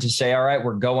starting to say, all right,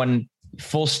 we're going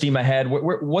full steam ahead?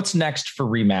 What's next for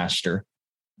Remaster?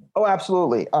 Oh,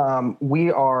 absolutely.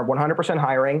 We are 100%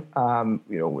 hiring.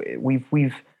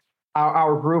 We've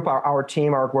our group, our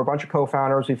team, we're a bunch of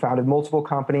co-founders. We founded multiple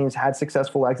companies, had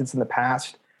successful exits in the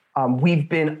past. We've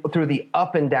been through the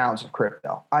up and downs of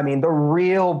crypto. I mean, the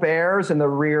real bears and the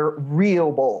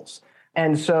real bulls.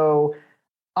 And so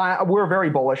we're very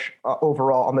bullish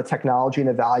overall on the technology and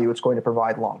the value it's going to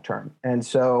provide long-term. And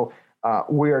so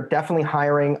we are definitely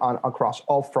hiring across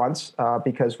all fronts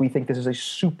because we think this is a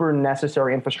super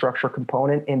necessary infrastructure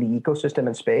component in the ecosystem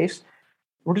and space.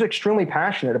 We're just extremely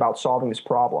passionate about solving this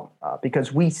problem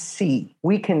because we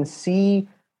can see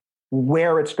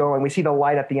where it's going. We see the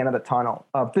light at the end of the tunnel.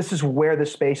 This is where the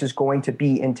space is going to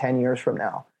be in 10 years from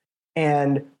now.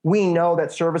 And we know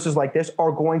that services like this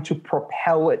are going to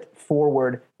propel it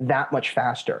forward that much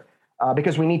faster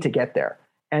because we need to get there.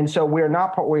 And so we haven't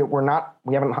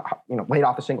laid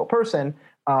off a single person,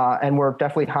 and we're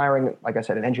definitely hiring, like I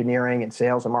said, in engineering and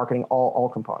sales and marketing, all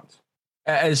components.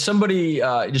 As somebody,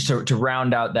 just to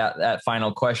round out that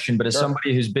final question, but as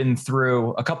somebody who's been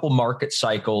through a couple market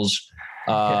cycles,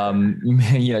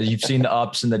 you've seen the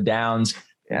ups and the downs.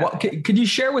 Yeah. Could you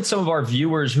share with some of our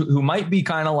viewers who might be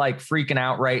kind of like freaking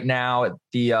out right now at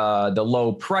the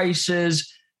low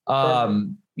prices?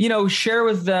 Share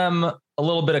with them a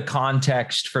little bit of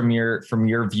context from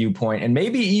your viewpoint, and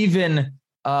maybe even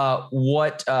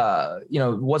what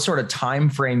sort of time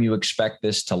frame you expect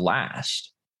this to last.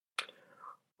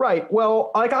 Right.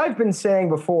 Well, like I've been saying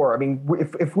before, I mean,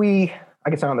 I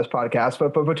can say on this podcast,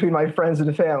 but between my friends and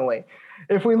the family,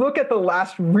 if we look at the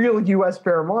last real U.S.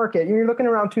 bear market, you're looking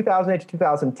around 2008 to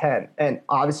 2010. And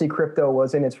obviously crypto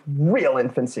was in its real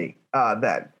infancy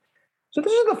then. So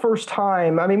this is the first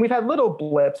time, I mean, we've had little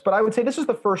blips, but I would say this is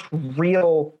the first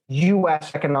real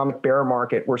U.S. economic bear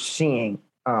market we're seeing,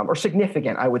 or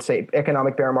significant, I would say,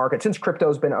 economic bear market since crypto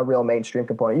has been a real mainstream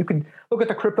component. You could look at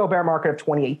the crypto bear market of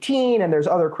 2018, and there's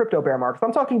other crypto bear markets. But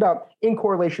I'm talking about in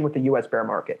correlation with the U.S. bear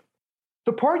market.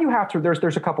 The part you have to,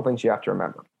 there's a couple things you have to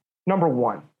remember. Number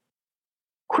one,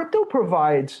 crypto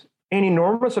provides an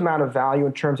enormous amount of value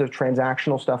in terms of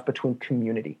transactional stuff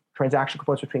transaction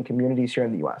components between communities here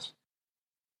in the U.S.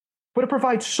 But it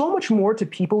provides so much more to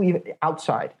people even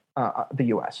outside the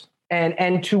U.S.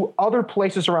 and to other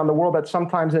places around the world that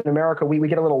sometimes in America we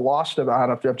get a little lost about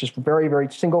of just very,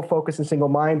 very single focused and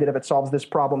single-minded if it solves this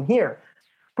problem here.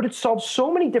 But it solves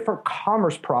so many different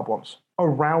commerce problems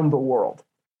around the world.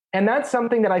 And that's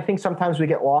something that I think sometimes we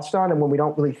get lost on, and when we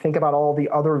don't really think about all the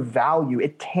other value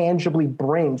it tangibly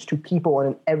brings to people in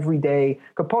an everyday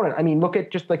component. I mean, look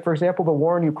at just like, for example, the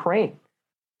war in Ukraine.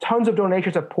 Tons of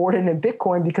donations have poured in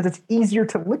Bitcoin because it's easier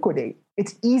to liquidate.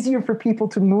 It's easier for people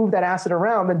to move that asset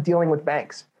around than dealing with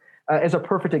banks, as a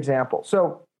perfect example.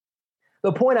 So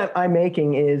the point I'm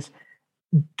making is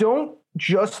don't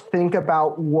just think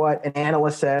about what an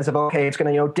analyst says of, okay, it's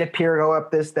going to dip here, go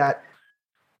up this, that.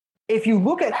 If you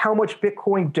look at how much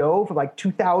Bitcoin dove from like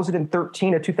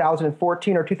 2013 to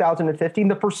 2014 or 2015,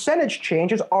 the percentage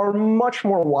changes are much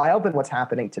more wild than what's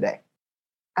happening today.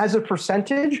 As a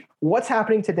percentage, what's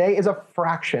happening today is a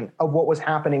fraction of what was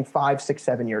happening 5, 6,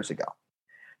 7 years ago.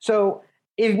 So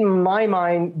in my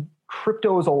mind,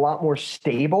 crypto is a lot more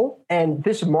stable, and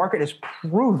this market is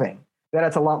proving that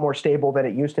it's a lot more stable than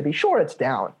it used to be. Sure, it's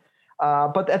down.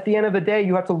 But at the end of the day,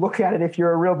 you have to look at it if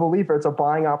you're a real believer. It's a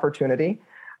buying opportunity.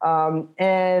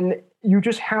 And you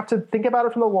just have to think about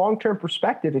it from a long-term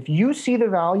perspective. If you see the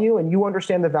value and you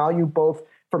understand the value both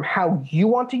from how you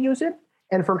want to use it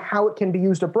and from how it can be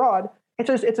used abroad,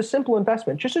 It's a simple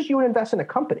investment, just as you would invest in a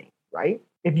company, right?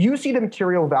 If you see the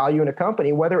material value in a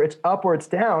company, whether it's up or it's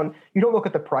down, you don't look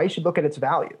at the price, you look at its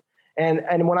value.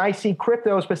 And when I see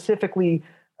crypto, specifically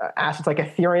assets like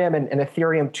Ethereum and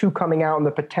Ethereum 2 coming out and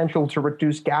the potential to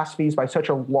reduce gas fees by such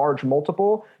a large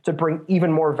multiple to bring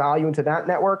even more value into that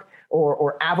network,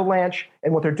 or Avalanche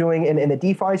and what they're doing in the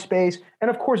DeFi space. And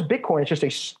of course, Bitcoin is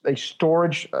just a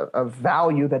storage of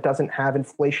value that doesn't have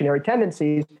inflationary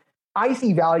tendencies. I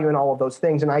see value in all of those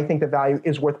things, and I think the value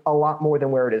is worth a lot more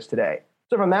than where it is today.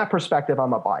 So from that perspective,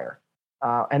 I'm a buyer.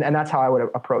 And that's how I would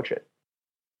approach it.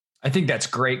 I think that's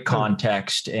great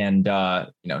context and,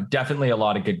 definitely a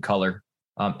lot of good color.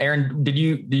 Aaron,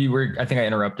 I think I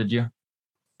interrupted you.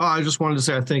 I just wanted to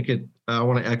say, I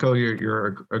want to echo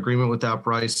your agreement with that,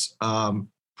 Bryce.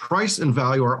 Price and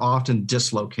value are often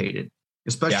dislocated,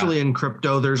 especially in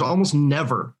crypto. There's almost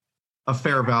never a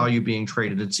fair value being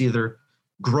traded. It's either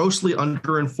grossly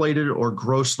underinflated or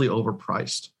grossly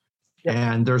overpriced. Yeah.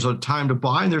 And there's a time to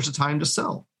buy and there's a time to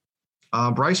sell.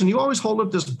 Bryson, you always hold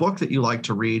up this book that you like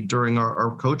to read during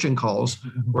our coaching calls,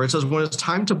 where it says, when it's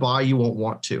time to buy, you won't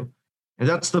want to. And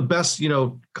that's the best,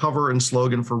 cover and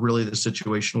slogan for really the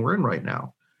situation we're in right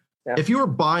now. Yeah. If you were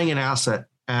buying an asset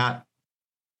at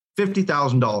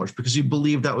 $50,000 because you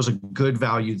believe that was a good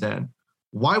value then,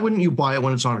 why wouldn't you buy it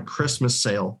when it's on a Christmas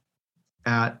sale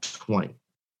at 20?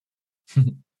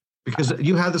 Because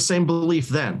you had the same belief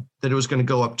then that it was going to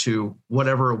go up to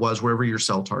whatever it was, wherever your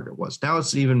sell target was. Now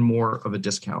it's even more of a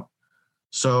discount.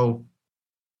 So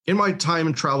in my time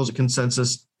and travels at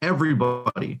Consensus,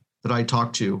 everybody that I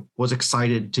talked to was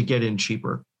excited to get in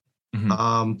cheaper.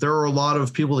 Mm-hmm. There are a lot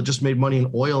of people that just made money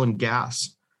in oil and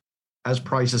gas as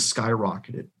prices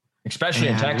skyrocketed. Especially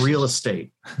in Texas. Real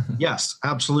estate. Yes,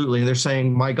 absolutely. And they're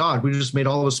saying, my God, we just made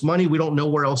all this money. We don't know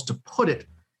where else to put it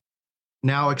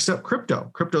now except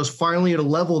crypto. Crypto's finally at a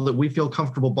level that we feel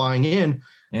comfortable buying in.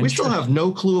 We still have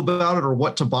no clue about it or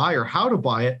what to buy or how to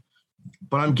buy it,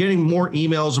 but I'm getting more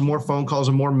emails and more phone calls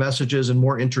and more messages and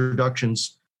more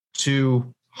introductions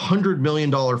to $100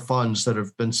 million funds that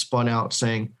have been spun out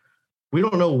saying, we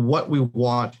don't know what we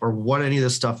want or what any of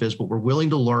this stuff is, but we're willing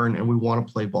to learn and we want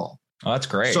to play ball. Oh, that's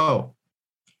great. So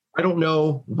I don't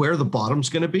know where the bottom's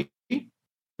going to be,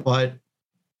 but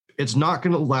it's not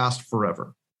going to last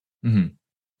forever. Mm-hmm.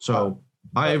 So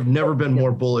I've never been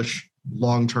more bullish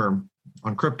long-term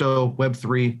on crypto,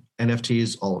 Web3,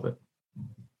 NFTs, all of it.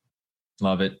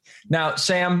 Love it. Now,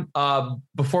 Sam,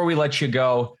 before we let you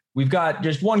go, we've got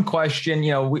just one question.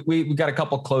 We've got a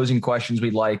couple closing questions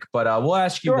we'd like, but we'll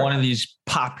ask you one of these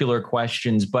popular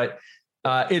questions, but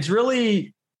it's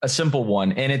really a simple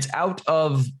one. And it's out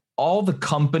of all the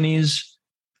companies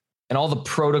and all the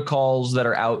protocols that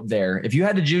are out there. If you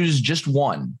had to choose just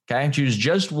one, choose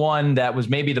just one that was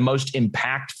maybe the most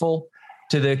impactful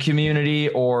to the community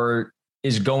or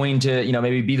is going to,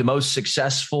 maybe be the most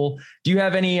successful. Do you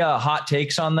have any hot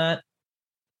takes on that?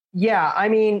 Yeah. I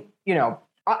mean,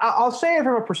 I'll say it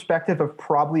from a perspective of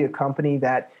probably a company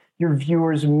that your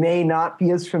viewers may not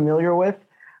be as familiar with,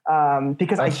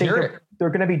 because I think they're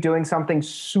going to be doing something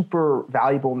super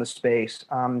valuable in the space.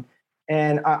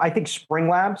 And I think Spring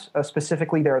Labs,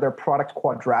 specifically their product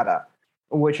Quadrata,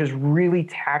 which is really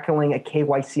tackling a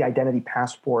KYC identity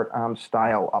passport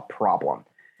style problem.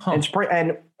 Huh.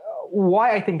 And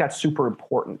why I think that's super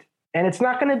important. And it's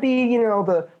not going to be,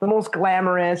 the most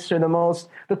glamorous or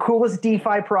the coolest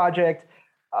DeFi project.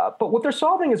 But what they're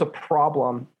solving is a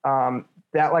problem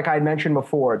that, like I mentioned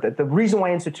before, that the reason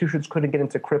why institutions couldn't get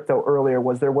into crypto earlier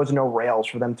was there was no rails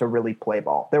for them to really play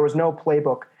ball. There was no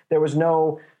playbook. There was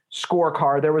no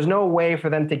scorecard. There was no way for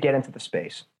them to get into the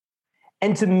space.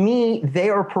 And to me, they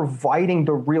are providing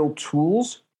the real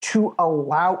tools to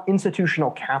allow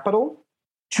institutional capital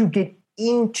to get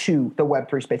into the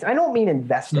Web3 space. I don't mean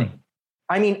investing.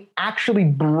 I mean actually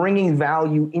bringing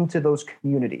value into those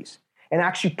communities and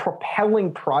actually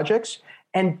propelling projects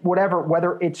and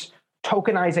whether it's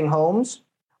tokenizing homes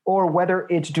or whether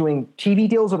it's doing TV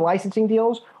deals and licensing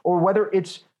deals or whether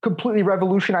it's completely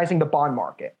revolutionizing the bond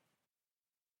market.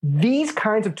 These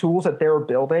kinds of tools that they're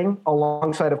building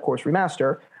alongside, of course,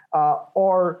 Remaster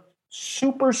are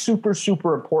super, super,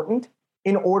 super important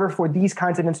in order for these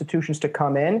kinds of institutions to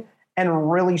come in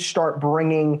and really start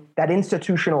bringing that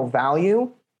institutional value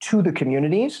to the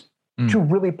communities to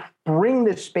really bring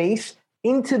this space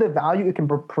into the value it can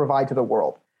provide to the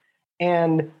world.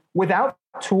 And without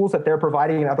tools that they're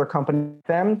providing and other companies,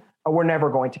 we're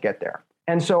never going to get there.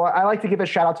 And so I like to give a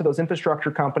shout out to those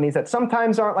infrastructure companies that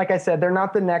sometimes aren't, like I said, they're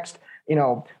not the next,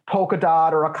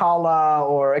 Polkadot or Akala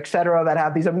or et cetera that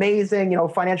have these amazing,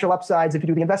 financial upsides if you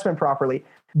do the investment properly.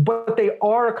 But they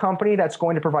are a company that's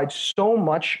going to provide so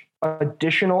much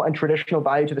additional and traditional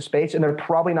value to the space, and they're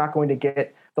probably not going to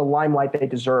get the limelight they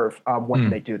deserve when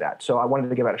they do that. So I wanted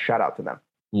to give out a shout out to them.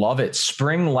 Love it.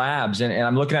 Spring Labs. And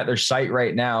I'm looking at their site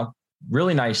right now.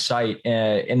 Really nice site.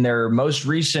 In their most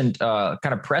recent kind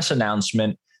of press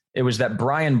announcement, it was that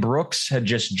Brian Brooks had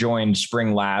just joined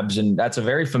Spring Labs. And that's a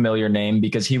very familiar name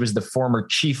because he was the former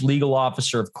chief legal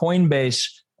officer of Coinbase.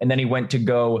 And then he went to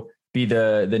go be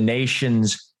the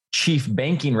nation's chief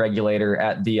banking regulator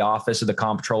at the Office of the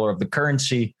Comptroller of the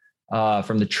Currency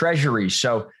from the Treasury.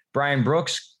 So Brian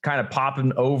Brooks kind of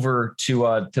popping over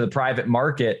to the private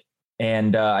market.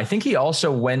 And I think he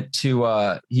also went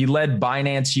to, he led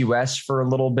Binance US for a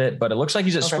little bit, but it looks like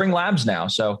he's at Spring Labs now.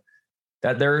 So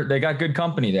that they got good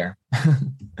company there.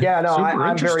 Yeah, no,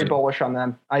 I'm very bullish on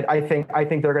them. I think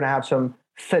they're going to have some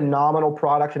phenomenal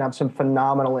products and have some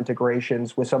phenomenal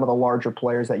integrations with some of the larger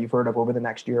players that you've heard of over the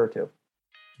next year or two.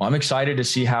 Well, I'm excited to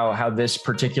see how this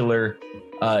particular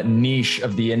niche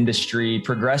of the industry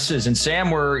progresses. And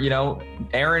Sam,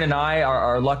 Aaron and I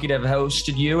are lucky to have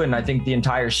hosted you. And I think the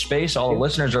entire space, all the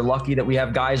listeners are lucky that we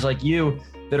have guys like you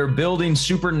that are building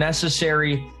super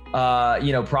necessary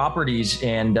properties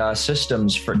and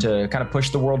systems to kind of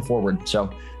push the world forward. So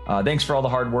thanks for all the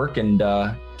hard work and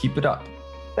keep it up.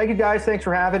 Thank you guys. Thanks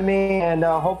for having me. And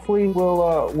hopefully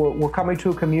we're coming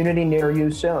to a community near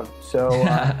you soon. So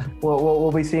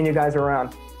we'll be seeing you guys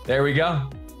around. There we go.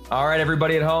 All right,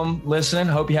 everybody at home listening,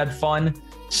 hope you had fun.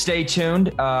 Stay tuned.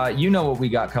 You know what we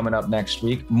got coming up next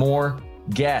week. More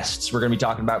guests. We're going to be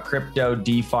talking about crypto,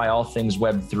 DeFi, all things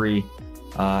Web3.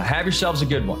 Have yourselves a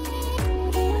good one.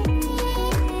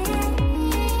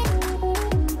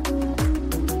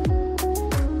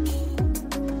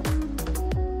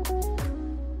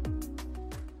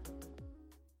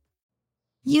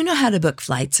 You know how to book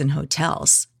flights and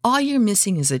hotels. All you're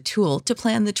missing is a tool to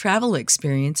plan the travel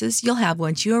experiences you'll have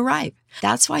once you arrive.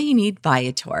 That's why you need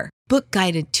Viator. Book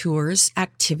guided tours,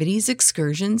 activities,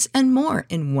 excursions, and more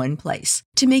in one place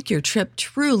to make your trip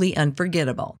truly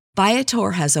unforgettable.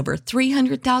 Viator has over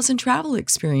 300,000 travel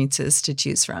experiences to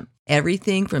choose from.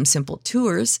 Everything from simple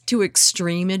tours to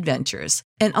extreme adventures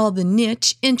and all the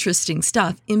niche, interesting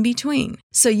stuff in between.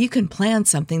 So you can plan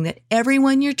something that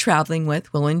everyone you're traveling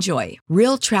with will enjoy.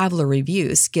 Real traveler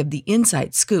reviews give the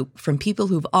inside scoop from people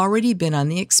who've already been on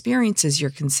the experiences you're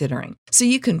considering. So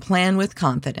you can plan with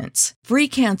confidence. Free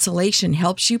cancellation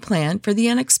helps you plan for the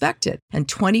unexpected. And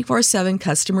 24/7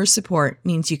 customer support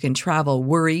means you can travel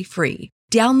worry-free.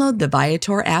 Download the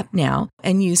Viator app now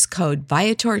and use code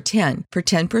Viator10 for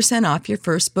 10% off your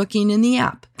first booking in the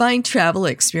app. Find travel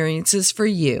experiences for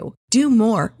you. Do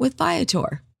more with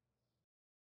Viator.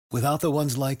 Without the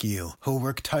ones like you, who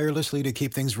work tirelessly to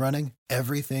keep things running,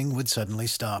 everything would suddenly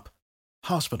stop.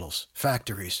 Hospitals,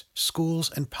 factories, schools,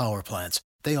 and power plants,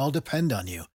 they all depend on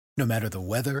you. No matter the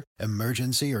weather,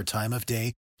 emergency, or time of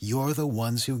day, you're the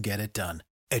ones who get it done.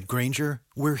 At Grainger,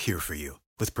 we're here for you.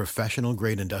 With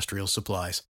professional-grade industrial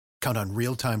supplies, count on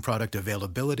real-time product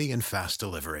availability and fast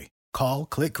delivery. Call,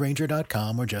 click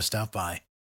Grainger.com, or just stop by.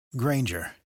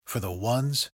 Grainger, for the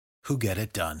ones who get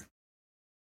it done.